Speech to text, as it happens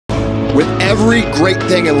With every great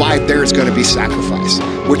thing in life, there is going to be sacrifice.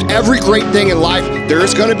 With every great thing in life, there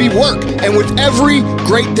is going to be work. And with every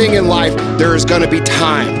great thing in life, there is going to be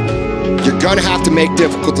time. You're going to have to make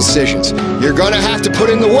difficult decisions. You're going to have to put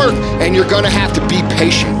in the work, and you're going to have to be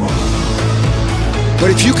patient.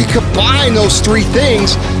 But if you can combine those three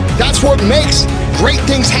things, that's what makes great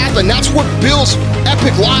things happen. That's what builds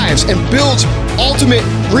epic lives and builds ultimate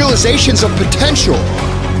realizations of potential.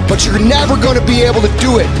 But you're never going to be able to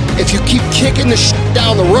do it if you keep kicking the shit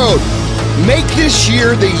down the road. Make this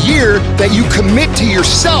year the year that you commit to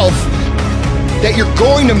yourself that you're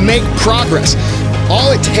going to make progress.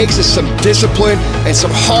 All it takes is some discipline and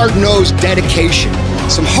some hard-nosed dedication,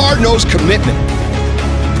 some hard-nosed commitment.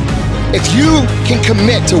 If you can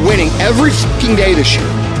commit to winning every fucking day this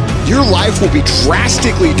year, your life will be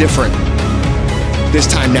drastically different this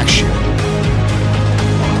time next year.